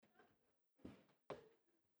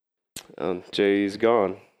Jay's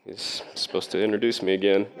gone. He's supposed to introduce me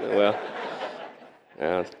again. Well,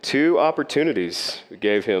 2 opportunities we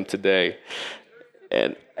gave him today.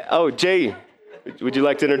 And, Jay, would you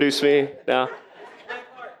like to introduce me now?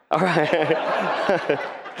 All right.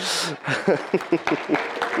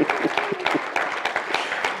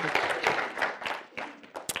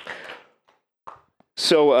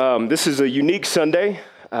 So this is a unique Sunday.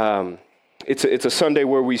 It's a Sunday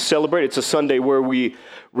where we celebrate. It's a Sunday where we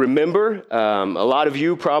remember. A lot of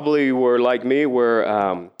you probably were like me,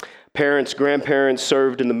 where parents, grandparents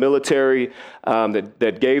served in the military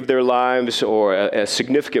that gave their lives or a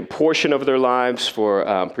significant portion of their lives for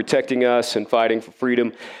protecting us and fighting for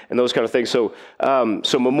freedom and those kind of things. So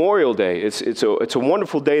Memorial Day, it's a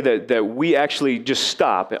wonderful day that we actually just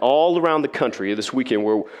stop all around the country this weekend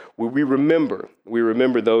where we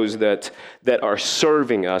remember those that are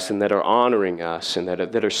serving us and that are honoring us and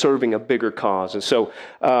that are serving a bigger cause. And so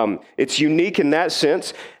it's unique in that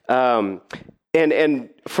sense. And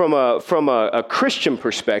from a Christian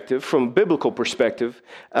perspective, from a biblical perspective,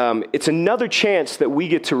 it's another chance that we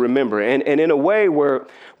get to remember, and in a way where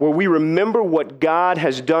we remember what God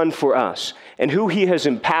has done for us and who He has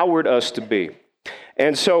empowered us to be.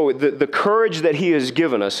 And so the courage that He has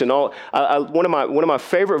given us, and one of my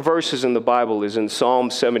favorite verses in the Bible is in Psalm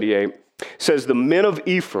 78. It says, "The men of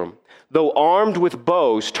Ephraim, though armed with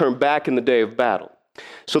bows, turn back in the day of battle."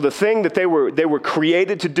 So the thing that they were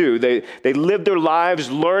created to do, they lived their lives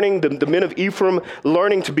learning, the men of Ephraim,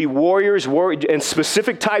 learning to be warriors and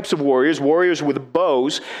specific types of warriors with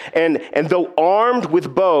bows. And though armed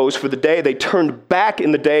with bows for the day, they turned back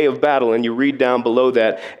in the day of battle. And you read down below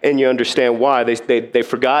that and you understand why. They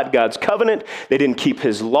forgot God's covenant. They didn't keep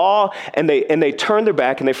His law. And they turned their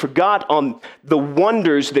back and they forgot on the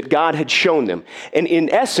wonders that God had shown them. And in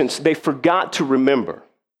essence, they forgot to remember.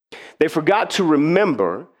 They forgot to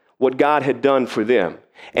remember what God had done for them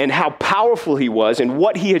and how powerful He was and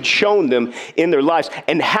what He had shown them in their lives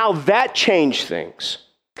and how that changed things,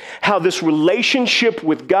 how this relationship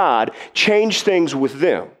with God changed things with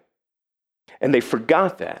them. And they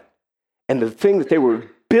forgot that. And the thing that they were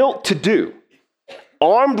built to do,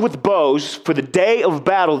 armed with bows for the day of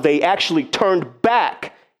battle, they actually turned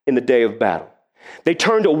back in the day of battle. They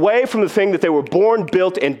turned away from the thing that they were born,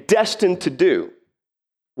 built, and destined to do.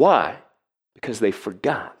 Why? Because they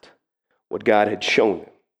forgot what God had shown them,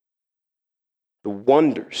 the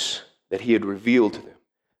wonders that He had revealed to them.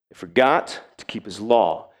 They forgot to keep His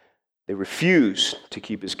law. They refused to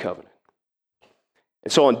keep His covenant.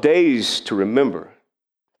 And so on days to remember,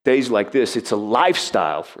 days like this, it's a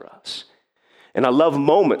lifestyle for us. And I love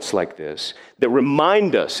moments like this that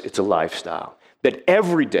remind us it's a lifestyle, that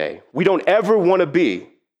every day we don't ever want to be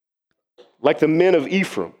like the men of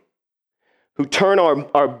Ephraim, who turn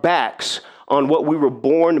our backs on what we were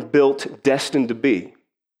born, built, destined to be,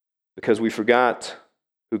 because we forgot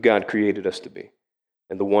who God created us to be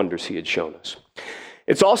and the wonders He had shown us.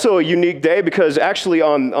 It's also a unique day because actually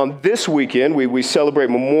on this weekend, we celebrate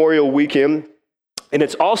Memorial Weekend, and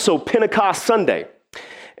it's also Pentecost Sunday.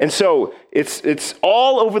 And so it's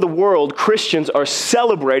all over the world, Christians are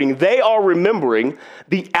celebrating, they are remembering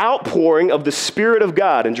the outpouring of the Spirit of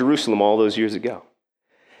God in Jerusalem all those years ago.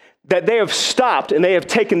 That they have stopped and they have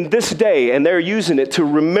taken this day and they're using it to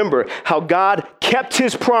remember how God kept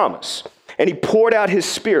His promise and He poured out His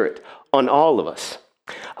Spirit on all of us.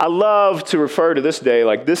 I love to refer to this day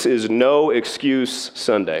like this is no excuse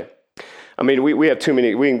Sunday. I mean, we have too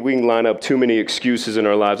many, we can line up too many excuses in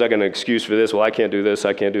our lives. I got an excuse for this. Well, I can't do this.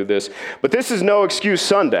 I can't do this. But this is no excuse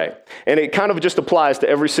Sunday. And it kind of just applies to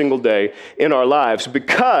every single day in our lives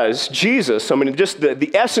because Jesus, I mean, just the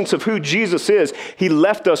essence of who Jesus is, He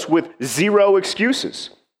left us with 0 excuses.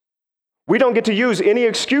 We don't get to use any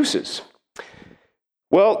excuses.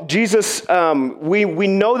 Well, Jesus, we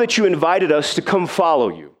know that You invited us to come follow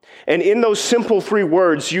You. And in those simple 3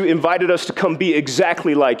 words, You invited us to come be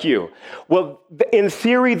exactly like You. Well, in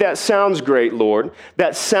theory, that sounds great, Lord.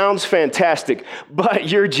 That sounds fantastic. But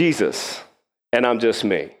You're Jesus, and I'm just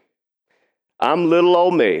me. I'm little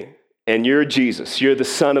old me, and You're Jesus. You're the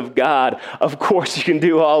Son of God. Of course, You can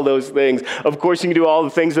do all those things. Of course, You can do all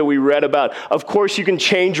the things that we read about. Of course, You can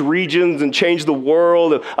change regions and change the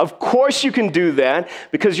world. Of course, You can do that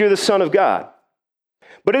because You're the Son of God.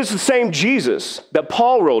 But it's the same Jesus that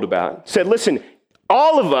Paul wrote about. Said, listen,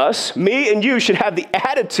 all of us, me and you, should have the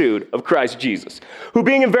attitude of Christ Jesus, who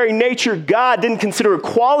being in very nature God didn't consider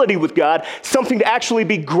equality with God something to actually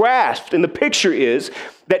be grasped. And the picture is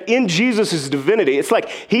that in Jesus' divinity, it's like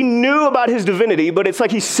He knew about His divinity, but it's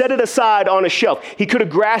like He set it aside on a shelf. He could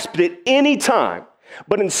have grasped it any time.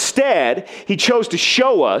 But instead, He chose to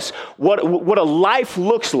show us what a life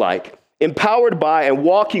looks like empowered by, and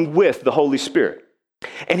walking with the Holy Spirit.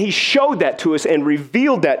 And he showed that to us and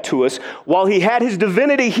revealed that to us while he had his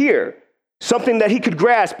divinity here, something that he could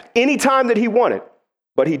grasp anytime that he wanted,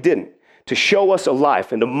 but he didn't, to show us a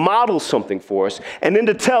life and to model something for us, and then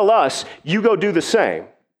to tell us, you go do the same.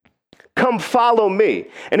 Come follow me.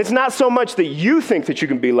 And it's not so much that you think that you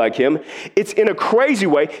can be like him. It's in a crazy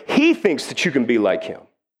way. He thinks that you can be like him.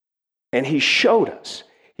 And he showed us.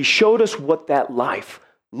 He showed us what that life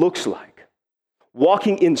looks like.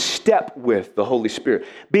 Walking in step with the Holy Spirit.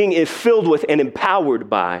 Being filled with and empowered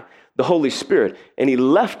by the Holy Spirit. And he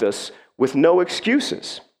left us with no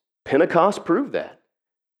excuses. Pentecost proved that.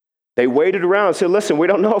 They waited around and said, listen, we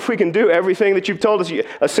don't know if we can do everything that you've told us.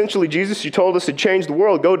 Essentially, Jesus, you told us to change the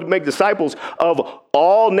world, go to make disciples of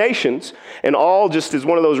all nations. And all just is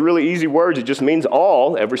one of those really easy words. It just means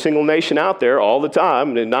all, every single nation out there, all the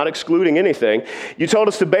time, and not excluding anything. You told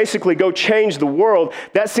us to basically go change the world.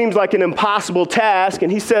 That seems like an impossible task.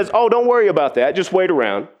 And he says, oh, don't worry about that. Just wait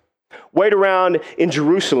around. Wait around in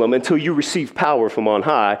Jerusalem until you receive power from on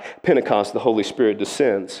high. Pentecost, the Holy Spirit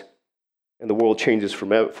descends. And the world changes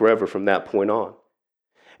forever from that point on.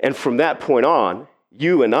 And from that point on,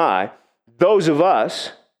 you and I, those of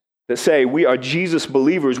us that say we are Jesus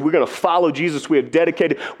believers, we're going to follow Jesus, we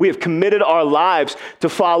have committed our lives to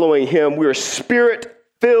following him, we are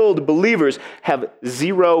Spirit-filled believers, have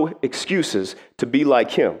zero excuses to be like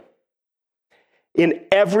him. In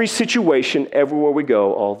every situation, everywhere we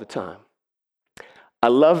go, all the time. I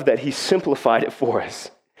love that he simplified it for us.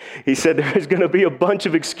 He said there's going to be a bunch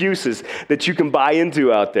of excuses that you can buy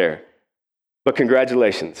into out there. But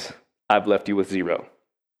congratulations, I've left you with zero.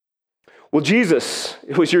 Well, Jesus,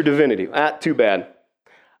 it was your divinity. Too bad.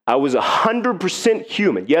 I was 100%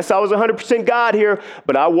 human. Yes, I was 100% God here,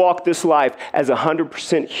 but I walked this life as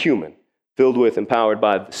 100% human, filled with, empowered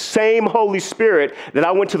by the same Holy Spirit that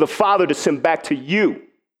I went to the Father to send back to you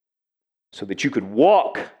so that you could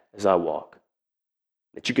walk as I walk,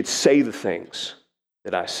 that you could say the things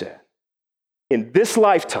that I said. In this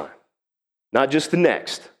lifetime, not just the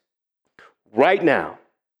next, right now,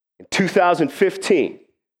 in 2015,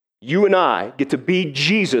 you and I get to be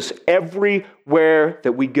Jesus everywhere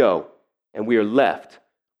that we go, and we are left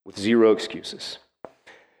with zero excuses.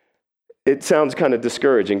 It sounds kind of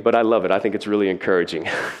discouraging, but I love it. I think it's really encouraging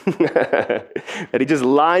that he just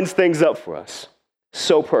lines things up for us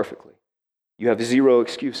so perfectly. You have zero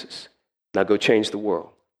excuses. Now go change the world.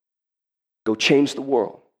 Go change the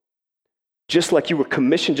world. Just like you were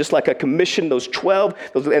commissioned, just like I commissioned those 12,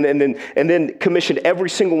 and then commissioned every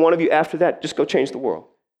single one of you after that, just go change the world.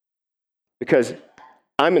 Because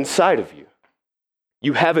I'm inside of you.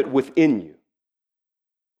 You have it within you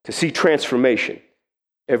to see transformation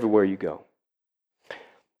everywhere you go.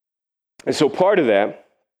 And so part of that,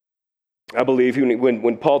 I believe,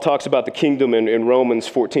 when Paul talks about the kingdom in Romans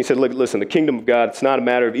 14, he said, look, listen, the kingdom of God, it's not a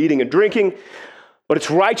matter of eating and drinking, but it's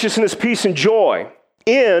righteousness, peace, and joy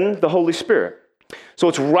in the Holy Spirit. So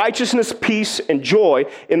it's righteousness, peace, and joy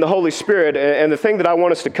in the Holy Spirit. And the thing that I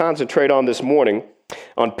want us to concentrate on this morning,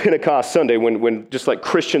 on Pentecost Sunday, when just like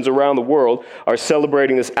Christians around the world are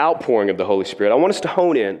celebrating this outpouring of the Holy Spirit, I want us to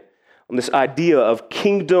hone in on this idea of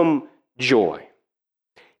kingdom joy.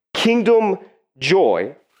 Kingdom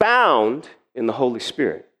joy found in the Holy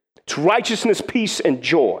Spirit. It's righteousness, peace, and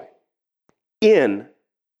joy in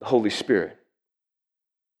the Holy Spirit.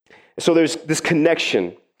 So there's this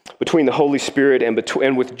connection between the Holy Spirit and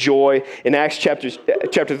with joy. In Acts chapter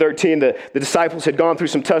 13, the disciples had gone through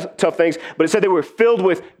some tough things, but it said they were filled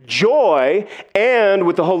with joy and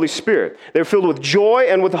with the Holy Spirit. They were filled with joy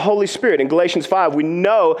and with the Holy Spirit. In Galatians 5, we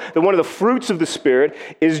know that one of the fruits of the Spirit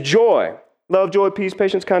is joy. Love, joy, peace,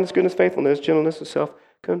 patience, kindness, goodness, faithfulness, gentleness, and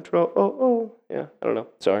self-control. Yeah, I don't know.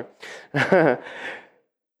 Sorry.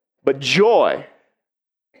 But joy,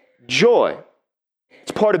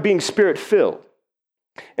 it's part of being Spirit-filled.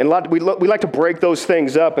 And we like to break those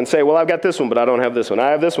things up and say, well, I've got this one, but I don't have this one. I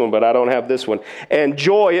have this one, but I don't have this one. And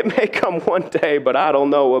joy, it may come one day, but I don't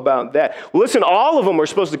know about that. Well, listen, all of them are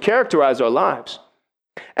supposed to characterize our lives.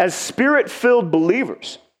 As Spirit-filled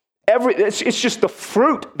believers, it's just the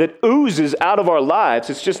fruit that oozes out of our lives.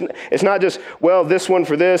 It's not just, well, this one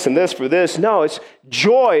for this and this for this. No,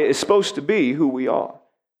 joy is supposed to be who we are.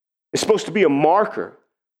 It's supposed to be a marker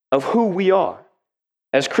of who we are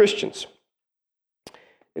as Christians.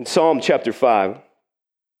 In Psalm chapter 5,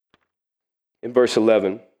 in verse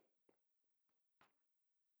 11,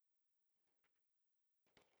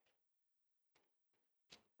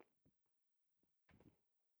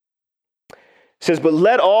 it says, but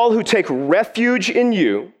let all who take refuge in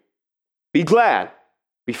you be glad,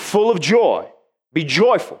 be full of joy, be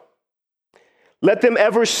joyful. Let them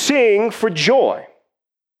ever sing for joy.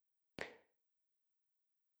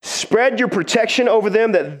 Spread your protection over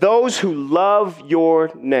them, that those who love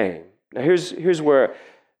your name. Now here's where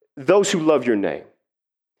those who love your name.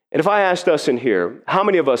 And if I asked us in here, how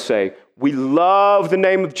many of us say, we love the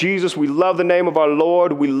name of Jesus, we love the name of our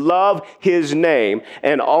Lord, we love his name,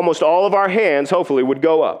 and almost all of our hands, hopefully, would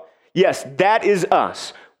go up. Yes, that is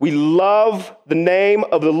us. We love the name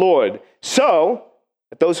of the Lord. So,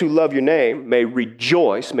 that those who love your name may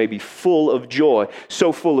rejoice, may be full of joy,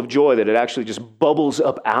 so full of joy that it actually just bubbles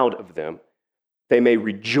up out of them. They may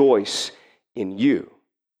rejoice in you.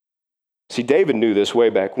 See, David knew this way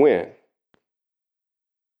back when.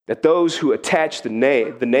 That those who attach the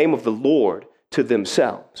name of the Lord to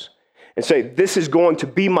themselves and say, this is going to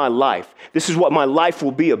be my life. This is what my life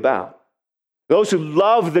will be about. Those who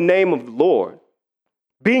love the name of the Lord,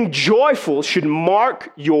 being joyful should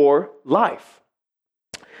mark your life.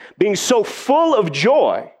 Being so full of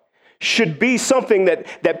joy should be something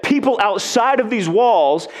that people outside of these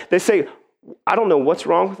walls, they say, I don't know what's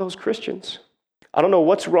wrong with those Christians. I don't know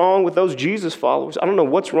what's wrong with those Jesus followers. I don't know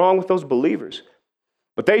what's wrong with those believers.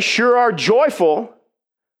 But they sure are joyful.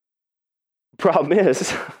 Problem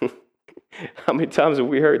is, how many times have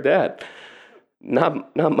we heard that?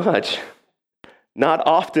 Not much. Not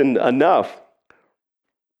often enough.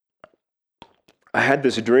 I had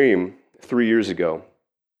this dream 3 years ago.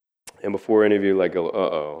 And before any of you go,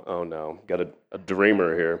 oh no, got a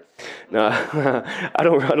dreamer here. Now, I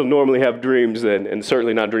don't normally have dreams, and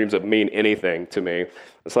certainly not dreams that mean anything to me.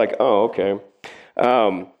 It's like, oh, okay.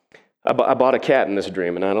 I bought a cat in this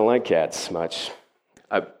dream, and I don't like cats much.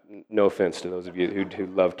 No offense to those of you who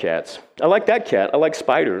love cats. I like that cat. I like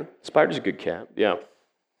Spider. Spider's a good cat, yeah.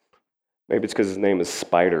 Maybe it's because his name is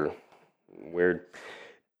Spider. Weird.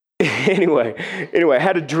 Anyway, I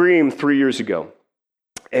had a dream 3 years ago.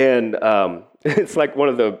 And it's like one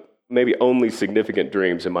of the maybe only significant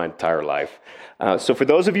dreams in my entire life. So for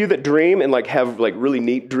those of you that dream and have really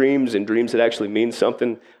neat dreams and dreams that actually mean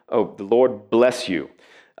something, oh, the Lord bless you.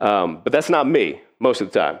 But that's not me most of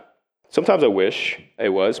the time. Sometimes I wish it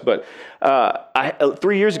was, but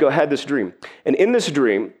 3 years ago I had this dream. And in this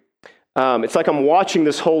dream, it's like I'm watching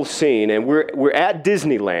this whole scene, and we're at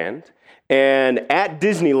Disneyland. And at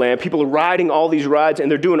Disneyland, people are riding all these rides, and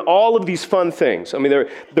they're doing all of these fun things. I mean,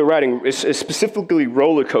 they're riding, specifically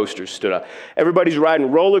roller coasters stood up. Everybody's riding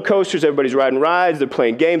roller coasters, everybody's riding rides, they're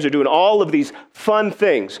playing games, they're doing all of these fun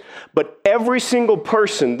things. But every single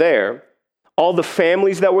person there, all the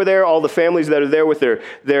families that were there, all the families that are there with their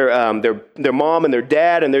mom and their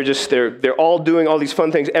dad, and they're all doing all these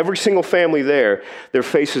fun things. Every single family there, their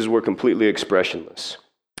faces were completely expressionless.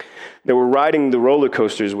 They were riding the roller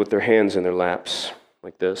coasters with their hands in their laps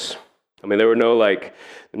like this. I mean, there were no let's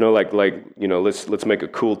make a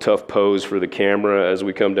cool, tough pose for the camera as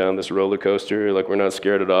we come down this roller coaster. We're not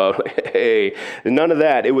scared at all. Hey, none of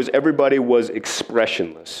that. Everybody was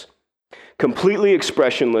expressionless, completely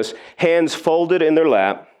expressionless, hands folded in their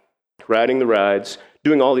lap, riding the rides,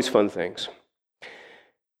 doing all these fun things.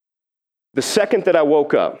 The second that I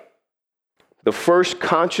woke up, the first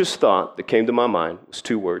conscious thought that came to my mind was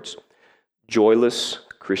 2 words: joyless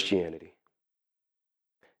Christianity.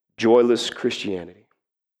 Joyless Christianity.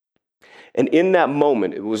 And in that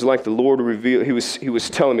moment, it was like the Lord revealed, he was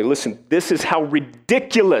telling me, listen, this is how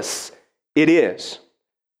ridiculous it is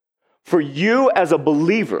for you as a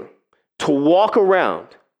believer to walk around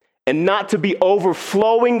and not to be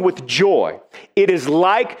overflowing with joy. It is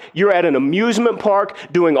like you're at an amusement park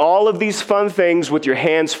doing all of these fun things with your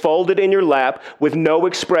hands folded in your lap with no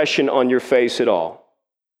expression on your face at all.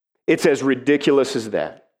 It's as ridiculous as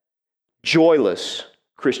that. Joyless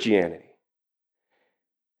Christianity.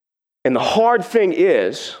 And the hard thing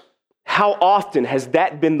is, how often has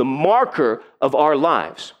that been the marker of our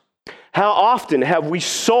lives? How often have we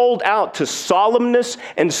sold out to solemnness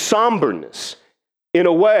and somberness in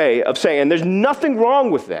a way of saying, and there's nothing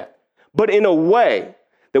wrong with that, but in a way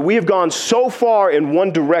that we have gone so far in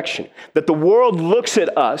one direction that the world looks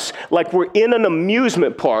at us like we're in an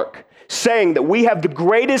amusement park, saying that we have the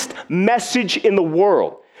greatest message in the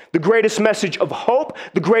world, the greatest message of hope,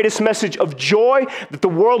 the greatest message of joy that the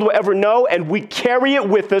world will ever know, and we carry it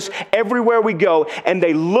with us everywhere we go, and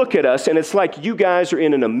they look at us, and it's like you guys are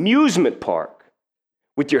in an amusement park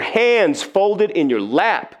with your hands folded in your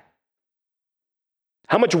lap.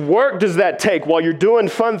 How much work does that take while you're doing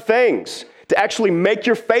fun things to actually make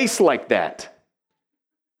your face like that?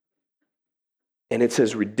 And it's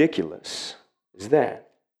as ridiculous as that.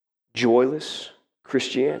 Joyless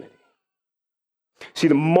Christianity. See,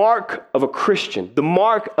 the mark of a Christian, the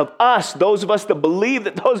mark of us, those of us that believe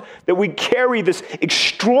that we carry this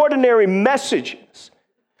extraordinary messages,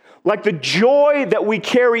 like the joy that we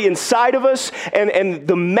carry inside of us and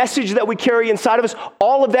the message that we carry inside of us,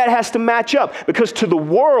 all of that has to match up, because to the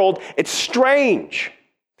world, it's strange.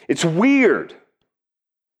 It's weird.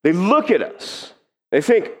 They look at us. They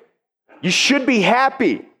think, you should be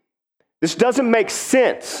happy. This doesn't make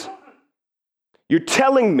sense. You're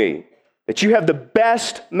telling me that you have the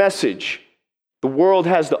best message the world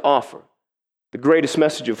has to offer, the greatest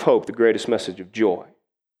message of hope, the greatest message of joy.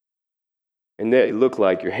 And they look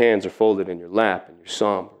like your hands are folded in your lap and you're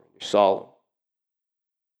somber and you're solemn.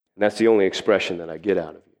 And that's the only expression that I get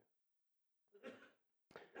out of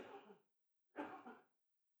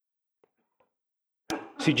you.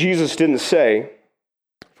 See, Jesus didn't say,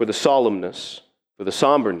 for the solemnness, for the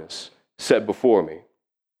somberness set before me,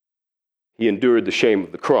 he endured the shame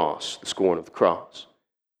of the cross, the scorn of the cross.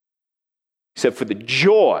 He said, for the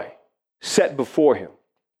joy set before him.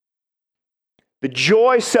 The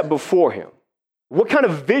joy set before him. What kind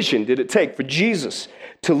of vision did it take for Jesus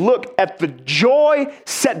to look at the joy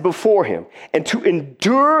set before him and to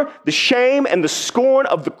endure the shame and the scorn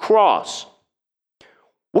of the cross?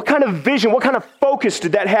 What kind of vision, what kind of focus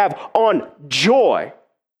did that have on joy?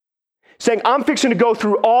 Saying, I'm fixing to go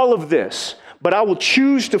through all of this, but I will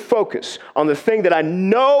choose to focus on the thing that I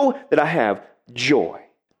know that I have, joy.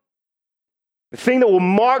 The thing that will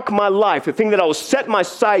mark my life, the thing that I will set my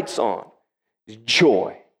sights on is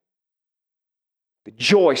joy. The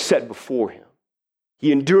joy set before him.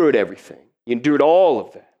 He endured everything. He endured all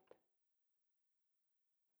of that.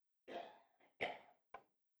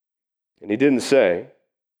 And he didn't say,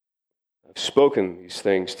 I've spoken these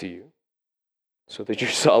things to you so that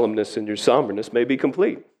your solemnness and your somberness may be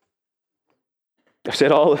complete. I've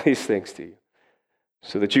said all of these things to you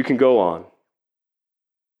so that you can go on,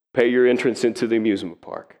 pay your entrance into the amusement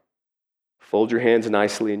park, fold your hands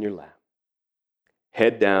nicely in your lap,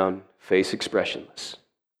 head down, face expressionless,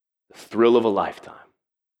 the thrill of a lifetime.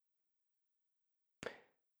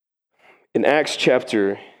 In Acts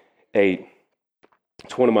chapter 8,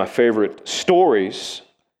 it's one of my favorite stories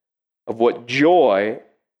of what joy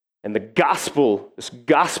and the gospel, this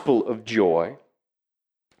gospel of joy,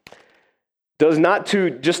 does not to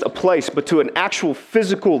just a place, but to an actual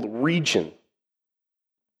physical region.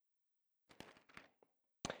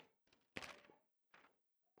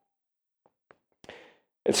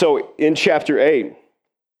 And so in chapter 8,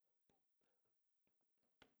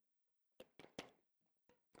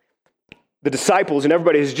 the disciples and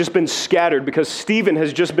everybody has just been scattered because Stephen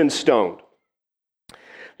has just been stoned.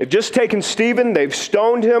 They've just taken Stephen, they've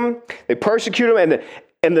stoned him, they persecuted him,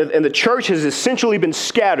 and the church has essentially been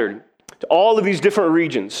scattered to all of these different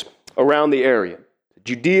regions around the area,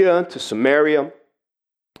 Judea to Samaria.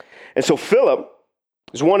 And so Philip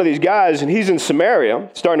is one of these guys, and he's in Samaria,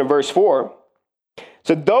 starting in verse 4.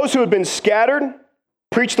 So those who had been scattered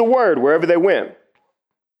preached the word wherever they went.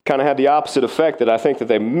 Kind of had the opposite effect that I think that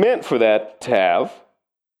they meant for that to have,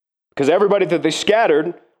 because everybody that they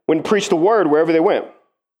scattered went and preached the word wherever they went.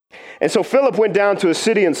 And so Philip went down to a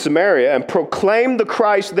city in Samaria and proclaimed the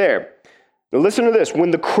Christ there. Now listen to this.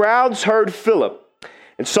 When the crowds heard Philip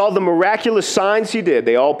and saw the miraculous signs he did,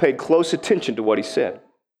 they all paid close attention to what he said.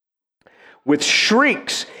 With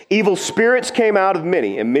shrieks, evil spirits came out of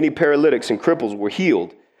many, and many paralytics and cripples were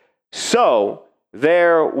healed. So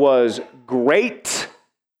there was great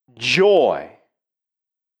joy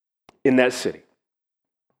in that city.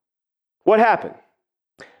 What happened?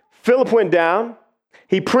 Philip went down,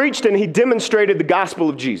 he preached and he demonstrated the gospel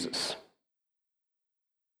of Jesus.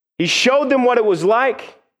 He showed them what it was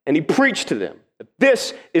like, and he preached to them that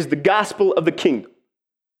this is the gospel of the kingdom.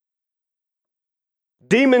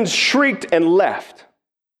 Demons shrieked and left.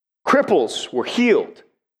 Cripples were healed.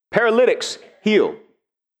 Paralytics healed.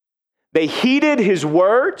 They heeded his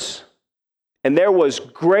words, and there was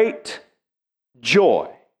great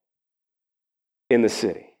joy in the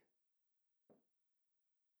city.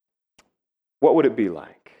 What would it be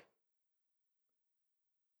like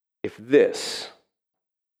if this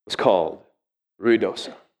was called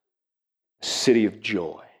Ruidoso, a city of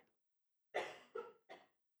joy?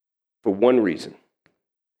 For one reason.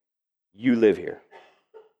 You live here.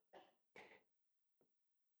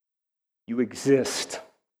 You exist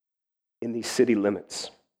in these city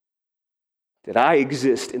limits. That I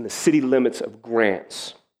exist in the city limits of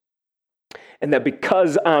Grants. And that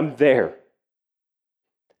because I'm there,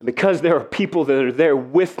 because there are people that are there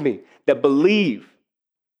with me that believe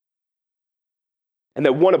and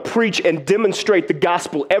that want to preach and demonstrate the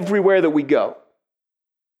gospel everywhere that we go,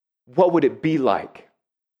 what would it be like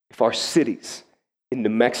if our cities in New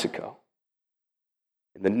Mexico,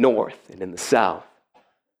 in the north and in the south,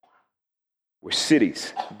 were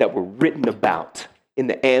cities that were written about in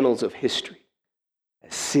the annals of history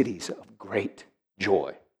as cities of great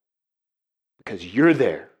joy. Because you're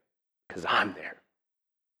there, because I'm there,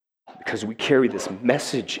 because we carry this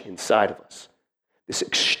message inside of us, this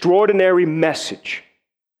extraordinary message,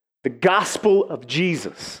 the gospel of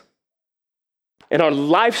Jesus. And our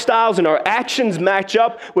lifestyles and our actions match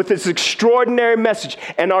up with this extraordinary message,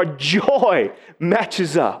 and our joy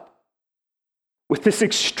matches up with this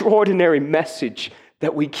extraordinary message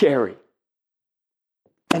that we carry.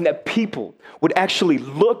 And that people would actually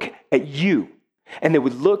look at you, and they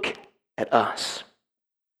would look at us,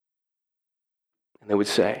 and they would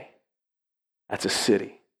say, that's a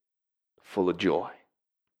city full of joy.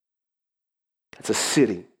 That's a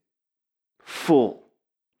city full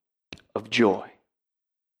of joy.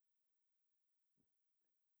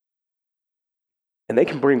 And they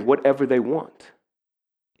can bring whatever they want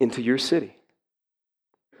into your city.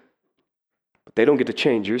 But they don't get to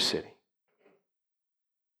change your city.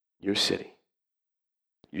 Your city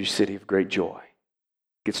of great joy,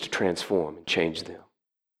 gets to transform and change them.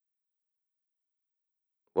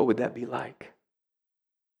 What would that be like?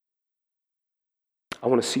 I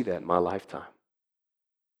want to see that in my lifetime.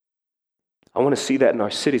 I want to see that in our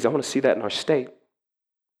cities. I want to see that in our state.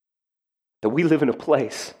 That we live in a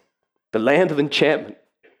place, the land of enchantment,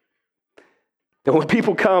 that when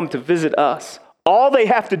people come to visit us, all they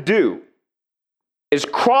have to do is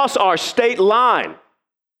cross our state line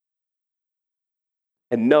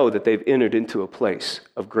and know that they've entered into a place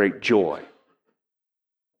of great joy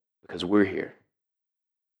because we're here,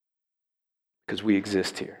 because we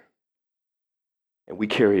exist here, and we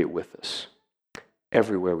carry it with us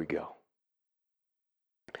everywhere we go.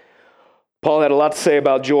 Paul had a lot to say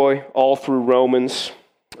about joy all through Romans.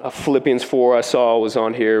 Philippians 4 I saw was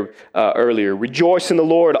on here earlier. Rejoice in the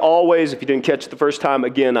Lord always. If you didn't catch it the first time,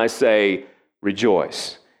 again I say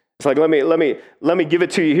rejoice. It's like, let me give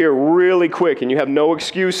it to you here really quick, and you have no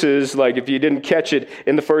excuses. Like if you didn't catch it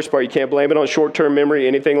in the first part, you can't blame it on short-term memory,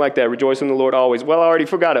 anything like that. Rejoice in the Lord always. Well, I already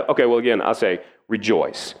forgot it. Okay, well again, I'll say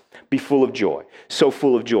rejoice. Be full of joy. So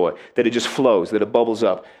full of joy that it just flows, that it bubbles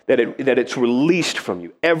up, that it's released from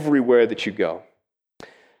you everywhere that you go.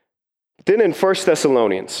 Then in 1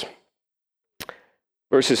 Thessalonians,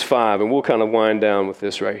 verses 5, and we'll kind of wind down with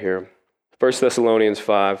this right here. 1 Thessalonians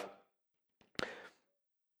 5.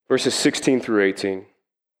 Verses 16 through 18.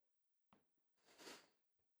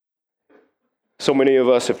 So many of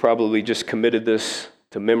us have probably just committed this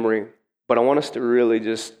to memory, but I want us to really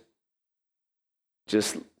just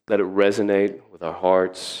let it resonate with our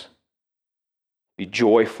hearts. Be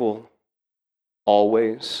joyful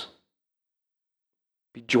always.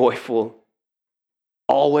 Be joyful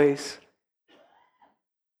always.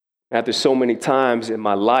 Now, there's so many times in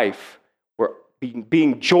my life where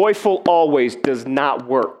being joyful always does not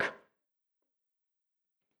work.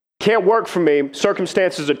 Can't work for me.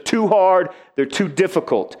 Circumstances are too hard. They're too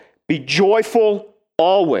difficult. Be joyful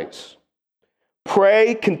always.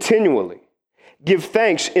 Pray continually. Give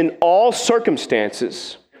thanks in all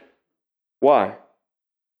circumstances. Why?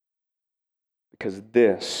 Because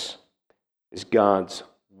this is God's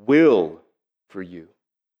will for you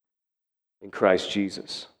in Christ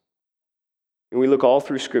Jesus. And we look all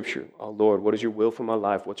through Scripture. Oh, Lord, what is your will for my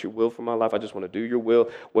life? What's your will for my life? I just want to do your will.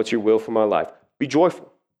 What's your will for my life? Be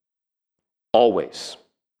joyful. Always.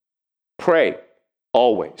 Pray.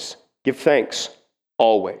 Always. Give thanks.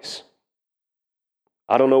 Always.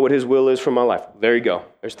 I don't know what his will is for my life. There you go.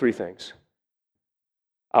 There's 3 things.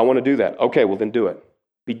 I want to do that. Okay, well then do it.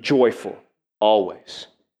 Be joyful. Always.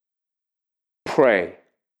 Pray.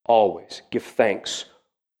 Always. Give thanks.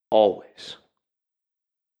 Always.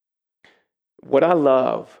 What I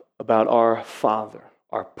love about our Father,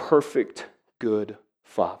 our perfect, good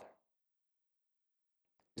Father,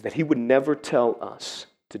 is that he would never tell us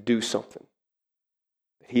to do something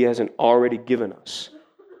that he hasn't already given us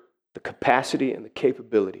the capacity and the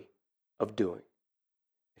capability of doing.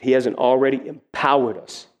 He hasn't already empowered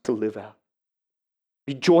us to live out.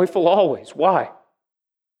 Be joyful always. Why?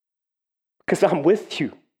 Because I'm with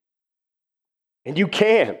you. And you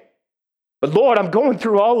can. But Lord, I'm going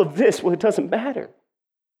through all of this. Well, it doesn't matter.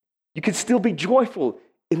 You can still be joyful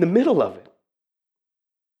in the middle of it.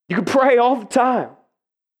 You can pray all the time.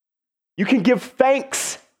 You can give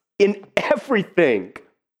thanks in everything.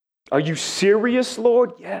 Are you serious,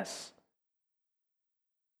 Lord? Yes.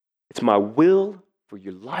 It's my will for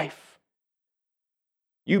your life.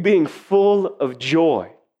 You being full of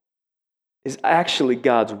joy is actually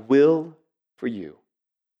God's will for you.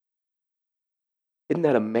 Isn't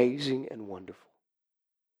that amazing and wonderful?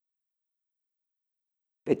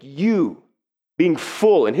 that you being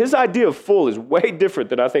full, and his idea of full is way different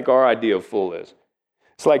than I think our idea of full is.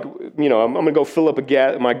 It's like, I'm going to go fill up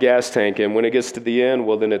my gas tank, and when it gets to the end,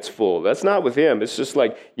 well, then it's full. That's not with him. It's just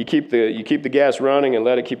like you keep the gas running and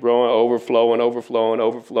let it keep rolling,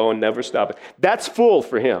 overflowing, never stopping. That's full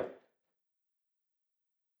for him.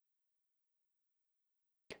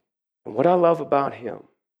 And what I love about him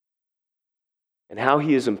and how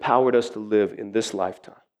he has empowered us to live in this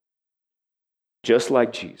lifetime, just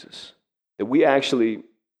like Jesus, that we actually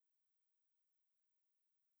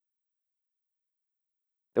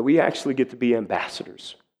get to be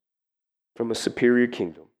ambassadors from a superior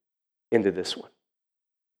kingdom into this one,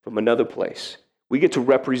 from another place. We get to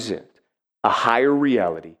represent a higher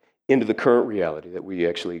reality into the current reality that we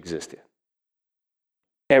actually exist in,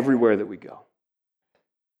 everywhere that we go.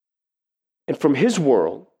 And from his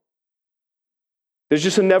world, there's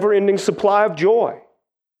just a never-ending supply of joy.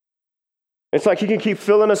 It's like he can keep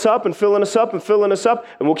filling us up and filling us up and filling us up,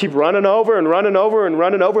 and we'll keep running over and running over and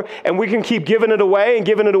running over, and we can keep giving it away and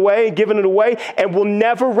giving it away and giving it away, and we'll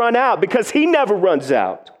never run out because he never runs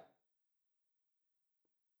out.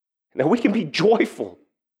 Now we can be joyful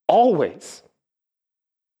always.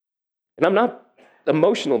 And I'm not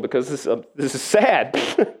emotional because this is sad,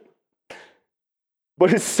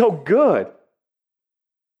 but it's so good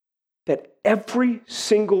that every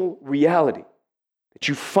single reality that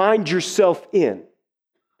you find yourself in,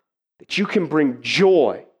 that you can bring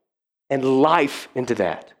joy and life into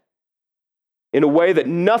that in a way that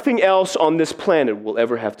nothing else on this planet will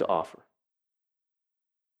ever have to offer.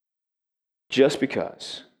 Just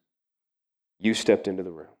because you stepped into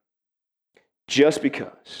the room. Just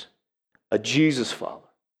because a Jesus follower,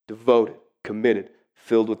 devoted, committed,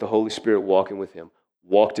 filled with the Holy Spirit, walking with him,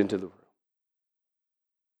 walked into the room.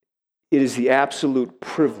 It is the absolute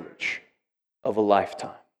privilege of a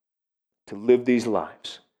lifetime to live these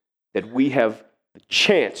lives that we have the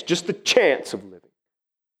chance, just the chance of living.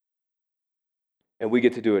 And we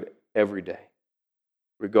get to do it every day,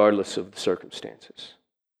 regardless of the circumstances,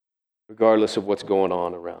 regardless of what's going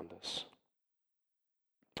on around us.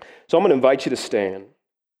 So I'm going to invite you to stand,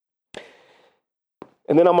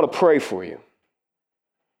 and then I'm going to pray for you.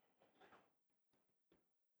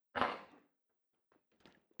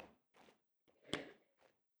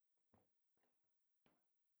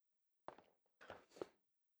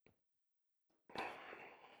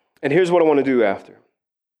 And here's what I want to do after.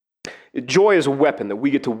 Joy is a weapon that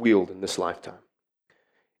we get to wield in this lifetime.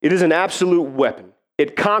 It is an absolute weapon.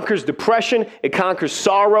 It conquers depression, it conquers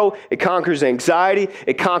sorrow, it conquers anxiety,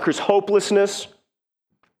 it conquers hopelessness.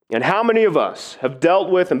 And how many of us have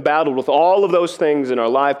dealt with and battled with all of those things in our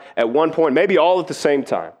life at one point, maybe all at the same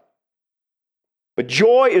time? But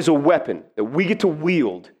joy is a weapon that we get to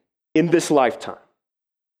wield in this lifetime.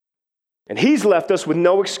 And he's left us with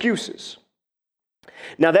no excuses.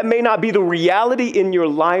 Now, that may not be the reality in your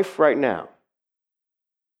life right now,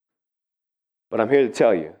 but I'm here to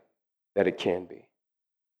tell you that it can be.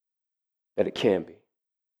 That it can be.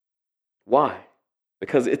 Why?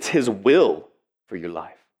 Because it's his will for your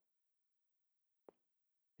life.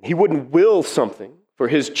 He wouldn't will something for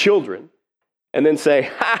his children and then say,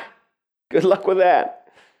 ha, good luck with that.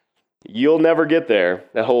 You'll never get there,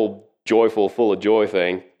 that whole joyful, full of joy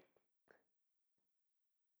thing.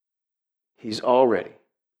 He has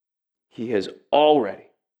already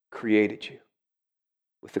created you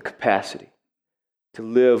with the capacity to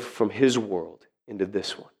live from his world into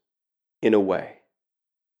this one in a way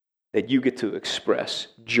that you get to express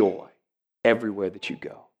joy everywhere that you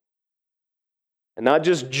go. And not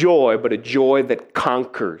just joy, but a joy that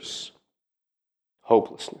conquers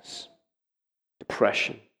hopelessness,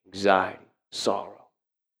 depression, anxiety, sorrow,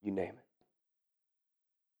 you name it.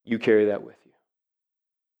 You carry that with you.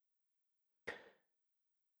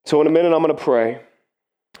 So in a minute, I'm going to pray,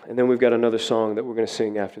 and then we've got another song that we're going to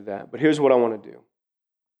sing after that. But here's what I want to do.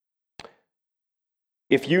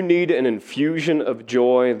 If you need an infusion of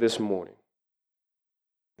joy this morning,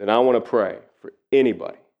 then I want to pray for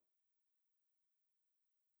anybody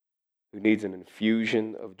who needs an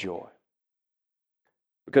infusion of joy.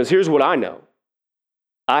 Because here's what I know.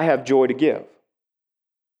 I have joy to give.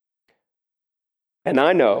 And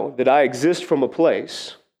I know that I exist from a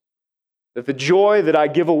place that the joy that I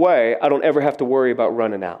give away, I don't ever have to worry about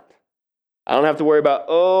running out. I don't have to worry about,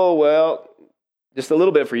 oh, well, just a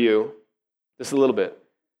little bit for you. Just a little bit.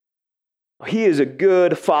 He is a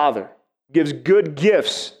good father, gives good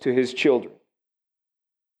gifts to his children.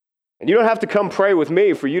 And you don't have to come pray with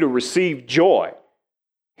me for you to receive joy.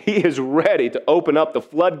 He is ready to open up the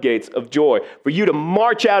floodgates of joy for you to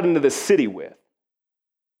march out into the city with.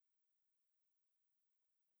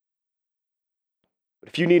 But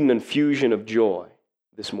If you need an infusion of joy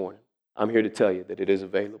this morning, I'm here to tell you that it is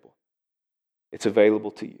available. It's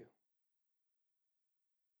available to you.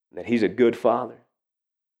 And that He's a good Father,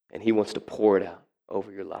 and He wants to pour it out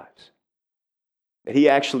over your lives. That He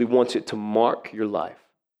actually wants it to mark your life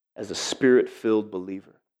as a Spirit-filled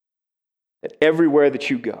believer. That everywhere that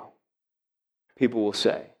you go, people will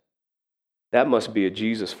say, that must be a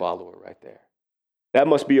Jesus follower right there. That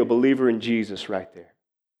must be a believer in Jesus right there.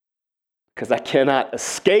 Because I cannot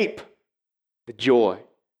escape the joy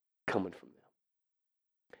coming from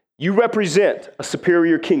them. You represent a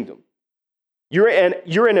superior kingdom. You're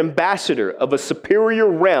an ambassador of a superior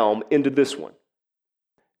realm into this one.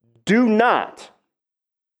 Do not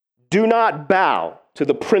bow to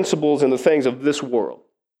the principles and the things of this world.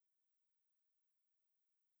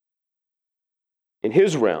 In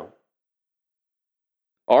His realm,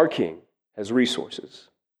 our King has resources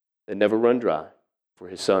that never run dry for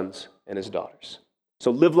His sons and His daughters.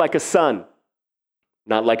 So live like a son,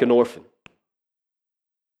 not like an orphan.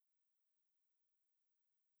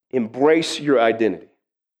 Embrace your identity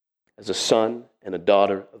as a son and a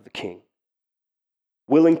daughter of the King,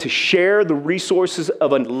 willing to share the resources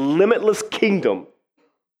of a limitless kingdom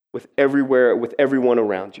with everyone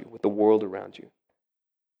around you, with the world around you.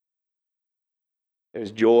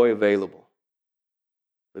 There's joy available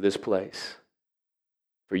for this place,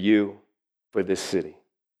 for you, for this city.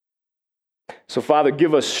 So, Father,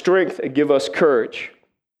 give us strength and give us courage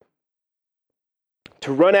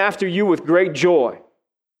to run after you with great joy.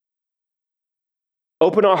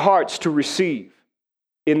 Open our hearts to receive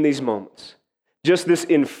in these moments just this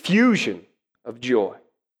infusion of joy.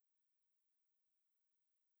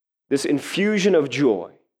 This infusion of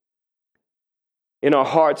joy in our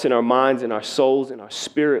hearts, in our minds, in our souls, in our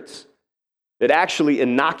spirits that actually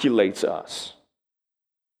inoculates us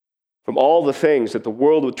from all the things that the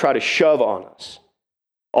world would try to shove on us.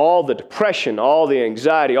 All the depression, all the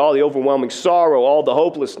anxiety, all the overwhelming sorrow, all the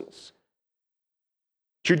hopelessness.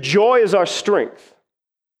 Your joy is our strength.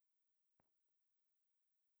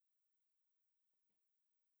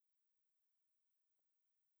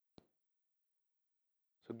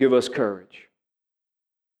 So give us courage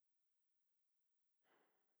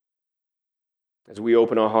as we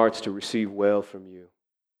open our hearts to receive well from you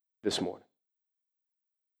this morning.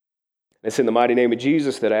 It's in the mighty name of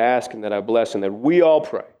Jesus that I ask and that I bless and that we all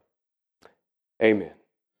pray. Amen.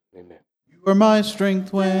 Amen. You are my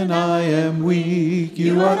strength when I am weak.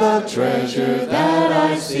 You are the treasure that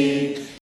I seek.